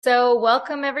So,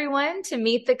 welcome everyone to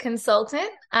Meet the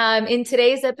Consultant. In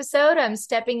today's episode, I'm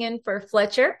stepping in for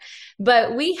Fletcher,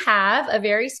 but we have a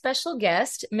very special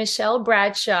guest. Michelle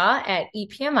Bradshaw at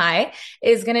EPMI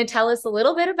is going to tell us a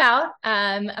little bit about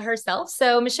herself.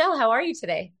 So, Michelle, how are you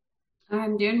today?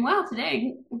 I'm doing well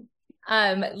today.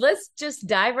 Let's just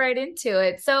dive right into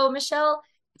it. So, Michelle,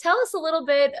 tell us a little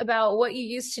bit about what you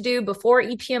used to do before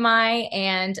EPMI,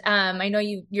 and I know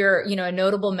you're a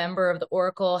notable member of the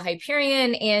Oracle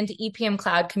Hyperion and EPM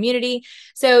Cloud community.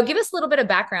 So, give us a little bit of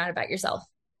background about yourself.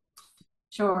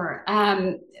 Sure.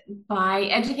 By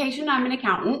education, I'm an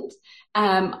accountant.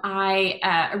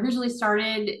 I originally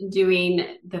started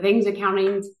doing the things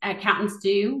accountants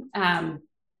do,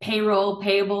 payroll,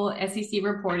 payable, SEC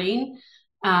reporting,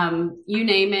 you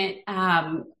name it.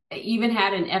 Even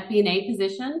had an FP&A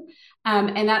position,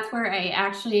 and that's where I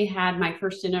actually had my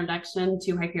first introduction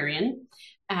to Hyperion.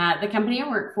 The company I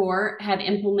worked for had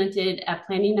implemented a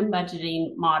planning and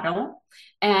budgeting model,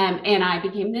 and I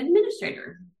became the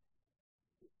administrator.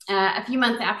 A few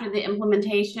months after the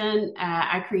implementation,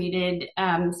 I created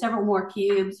several more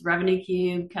cubes, Revenue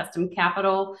Cube, Custom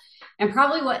Capital, and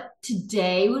probably what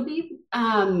today would be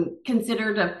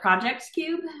considered a Projects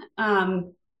Cube. Uh,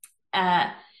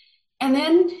 and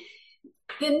then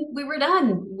we were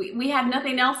done. We had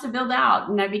nothing else to build out,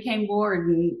 and I became bored,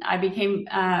 and I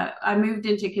moved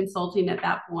into consulting at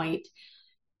that point,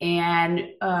 and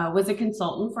was a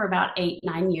consultant for about 8,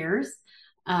 9 years.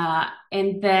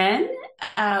 And then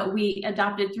we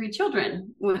adopted 3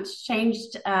 children, which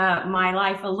changed my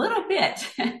life a little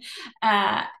bit.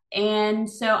 uh, and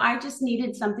so I just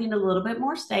needed something a little bit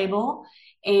more stable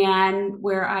and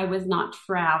where I was not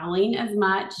traveling as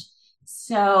much.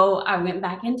 So I went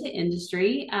back into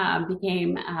industry,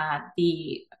 became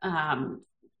the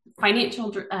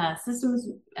financial systems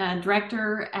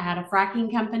director at a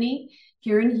fracking company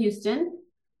here in Houston.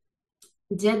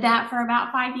 Did that for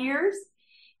about 5 years.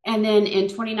 And then in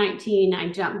 2019, I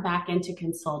jumped back into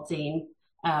consulting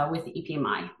with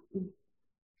EPMI.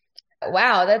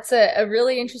 Wow, that's a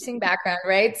really interesting background,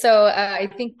 right? So I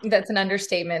think that's an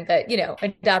understatement that,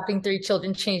 adopting 3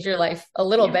 children changed your life a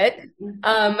little Yeah, bit.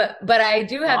 But I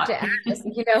do a have to lot. ask,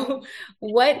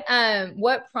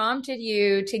 what prompted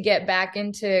you to get back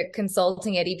into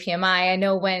consulting at EPMI? I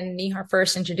know when Nihar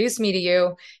first introduced me to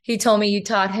you, he told me you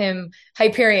taught him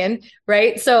Hyperion,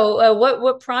 right? So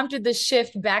what prompted the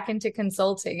shift back into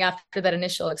consulting after that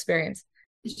initial experience?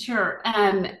 Sure.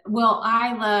 Well,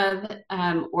 I love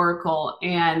Oracle,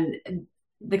 and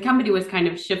the company was kind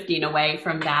of shifting away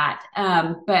from that.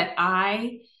 But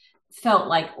I felt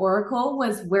like Oracle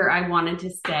was where I wanted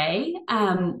to stay.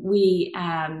 I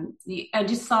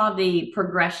just saw the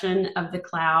progression of the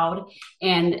cloud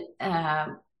and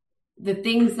the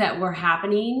things that were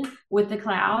happening with the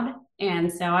cloud.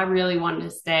 And so I really wanted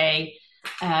to stay.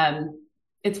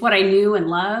 It's what I knew and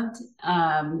loved,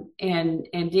 and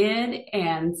did,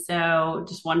 and so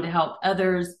just wanted to help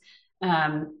others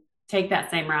take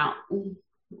that same route.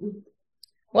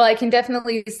 Well, I can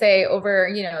definitely say over,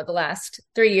 the last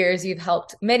 3 years, you've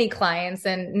helped many clients.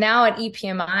 And now at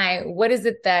EPMI, what is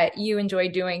it that you enjoy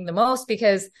doing the most?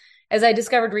 Because as I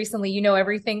discovered recently, you know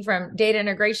everything from data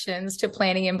integrations to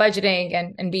planning and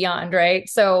budgeting and beyond, right?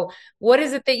 So what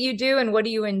is it that you do and what do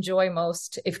you enjoy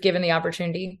most if given the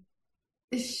opportunity?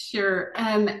 Sure.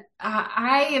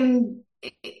 I am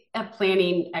a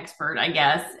planning expert, I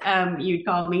guess you'd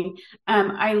call me.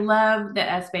 I love the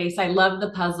S space. I love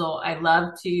the puzzle. I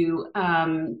love to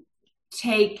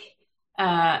take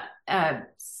uh, uh,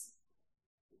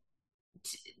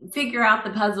 figure out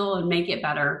the puzzle and make it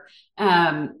better.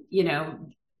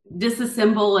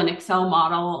 Disassemble an Excel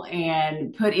model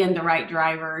and put in the right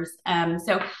drivers.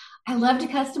 So I love to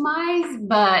customize,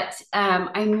 but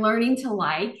I'm learning to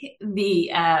like the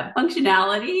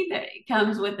functionality that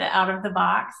comes with the out of the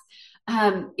box.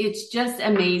 It's just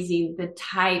amazing the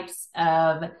types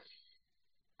of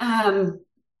um,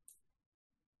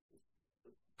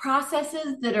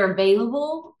 processes that are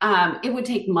available. It would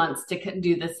take months to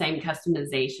do the same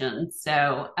customization.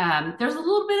 So there's a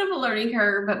little bit of a learning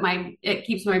curve, but it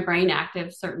keeps my brain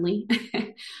active, certainly.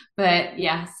 But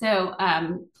yeah, so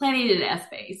planning in S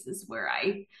space is where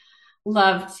I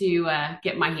love to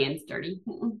get my hands dirty.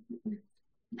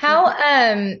 How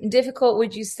difficult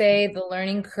would you say the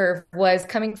learning curve was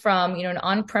coming from, an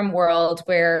on-prem world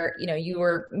where, you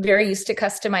were very used to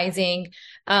customizing,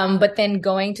 but then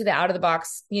going to the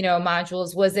out-of-the-box,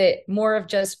 modules? Was it more of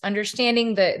just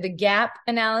understanding the gap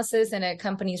analysis in a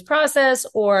company's process,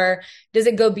 or does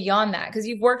it go beyond that? Because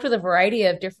you've worked with a variety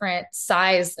of different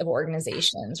size of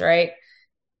organizations, right?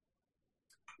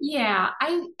 Yeah,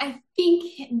 I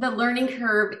think the learning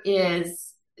curve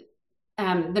is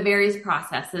the various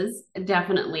processes,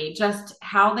 definitely just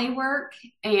how they work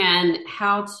and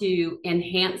how to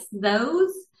enhance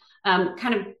those,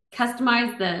 kind of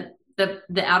customize the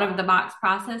out of the box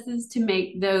processes to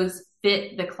make those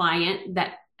fit the client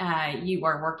that you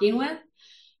are working with.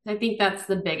 I think that's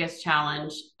the biggest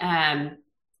challenge.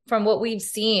 From what we've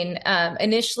seen,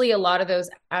 initially a lot of those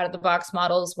out of the box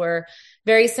models were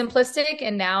very simplistic,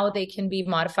 and now they can be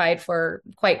modified for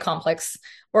quite complex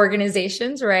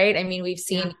organizations, right? I mean, we've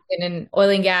Yeah. seen in oil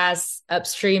and gas,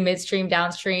 upstream, midstream,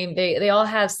 downstream, they all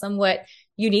have somewhat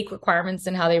unique requirements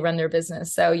in how they run their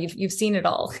business. So you've seen it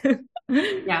all.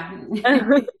 Yeah.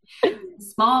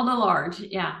 Small to large.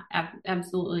 Yeah,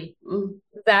 absolutely. Mm.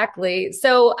 Exactly.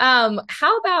 So,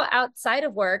 how about outside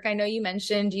of work? I know you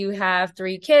mentioned you have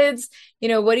three kids.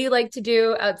 What do you like to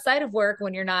do outside of work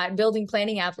when you're not building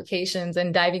planning applications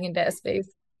and diving into space?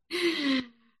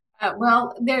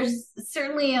 Well, there's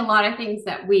certainly a lot of things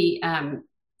that we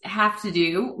have to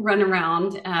do, run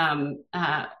around.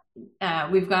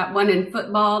 We've got one in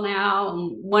football now,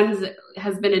 one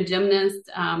has been a gymnast,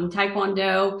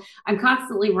 taekwondo. I'm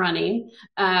constantly running,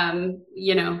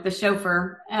 the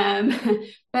chauffeur.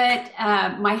 But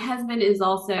my husband is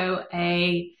also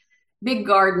a big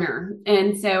gardener.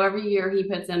 And so every year he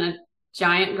puts in a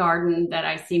giant garden that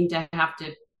I seem to have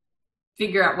to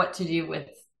figure out what to do with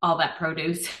all that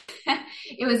produce.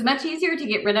 It was much easier to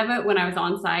get rid of it when I was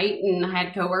on site and I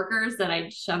had coworkers that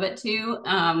I'd shove it to.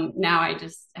 Now I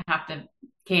just have to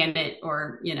can it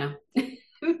or,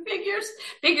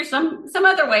 figure some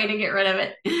other way to get rid of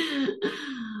it.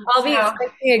 I'll be So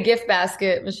expecting a gift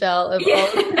basket, Michelle, of all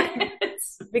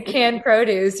yes. the canned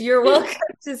produce. You're welcome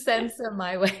to send some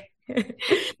my way.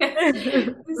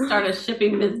 Start a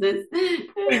shipping business.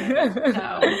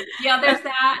 So yeah, there's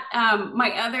that.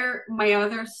 My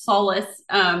other solace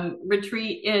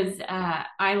retreat is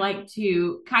I like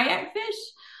to kayak fish.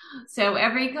 So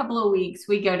every couple of weeks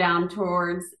we go down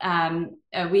towards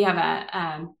we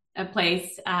have a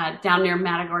place down near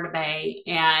Matagorda Bay,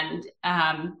 and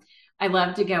I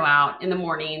love to go out in the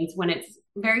mornings when it's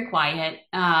very quiet,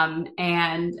 and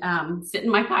sit in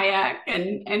my kayak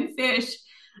and fish.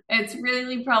 It's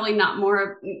really probably not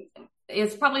more.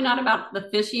 It's probably not about the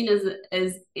fishing as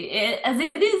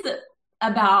it is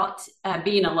about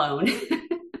being alone.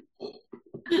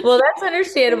 Well, that's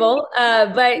understandable.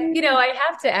 But I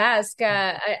have to ask,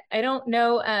 I don't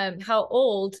know how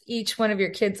old each one of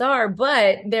your kids are,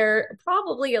 but there are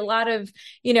probably a lot of,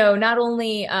 not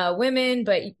only women,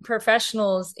 but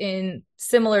professionals in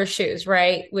similar shoes,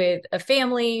 right? With a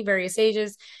family, various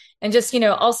ages. And just,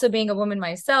 also being a woman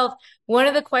myself, one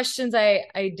of the questions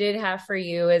I did have for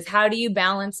you is how do you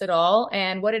balance it all?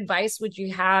 And what advice would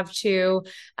you have to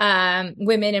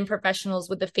women and professionals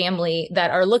with the family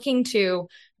that are looking to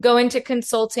go into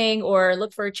consulting or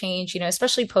look for a change,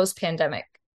 especially post pandemic?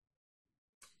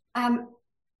 um,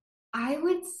 I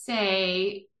would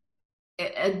say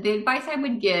the advice I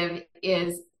would give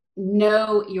is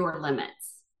know your limits.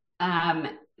 Um,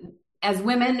 as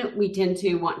women, we tend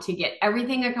to want to get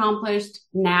everything accomplished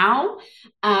now,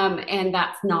 and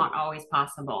that's not always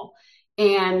possible.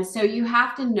 And so you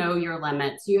have to know your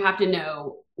limits. You have to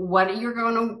know what you're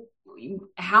going to,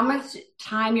 how much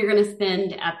time you're going to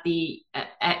spend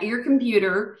at your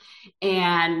computer,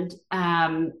 and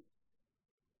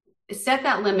set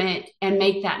that limit and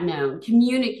make that known.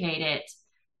 Communicate it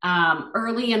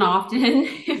early and often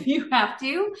if you have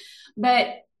to,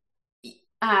 but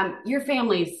your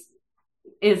family's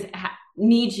is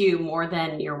needs you more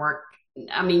than your work.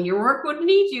 I mean, your work would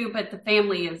need you, but the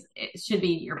family it should be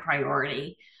your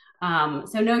priority.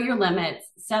 So know your limits,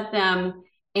 set them,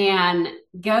 and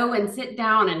go and sit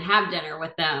down and have dinner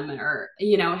with them, or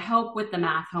help with the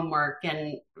math homework,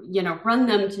 and run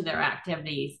them to their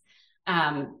activities,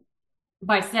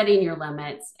 by setting your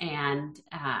limits and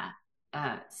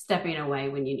stepping away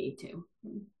when you need to.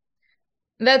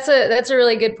 That's a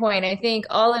really good point. I think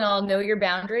all in all, know your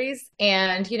boundaries.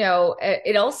 And,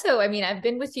 it also, I mean, I've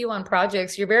been with you on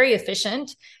projects. You're very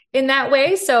efficient in that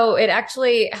way. So it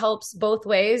actually helps both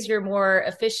ways. You're more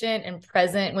efficient and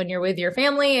present when you're with your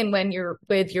family and when you're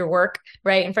with your work,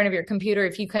 right in front of your computer,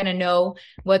 if you kind of know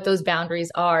what those boundaries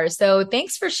are. So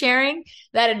thanks for sharing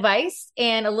that advice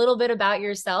and a little bit about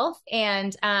yourself.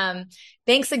 And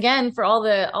thanks again for all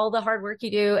the hard work you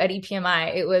do at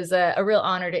EPMI. It was a real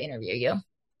honor to interview you.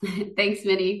 Thanks,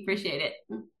 Minnie. Appreciate it.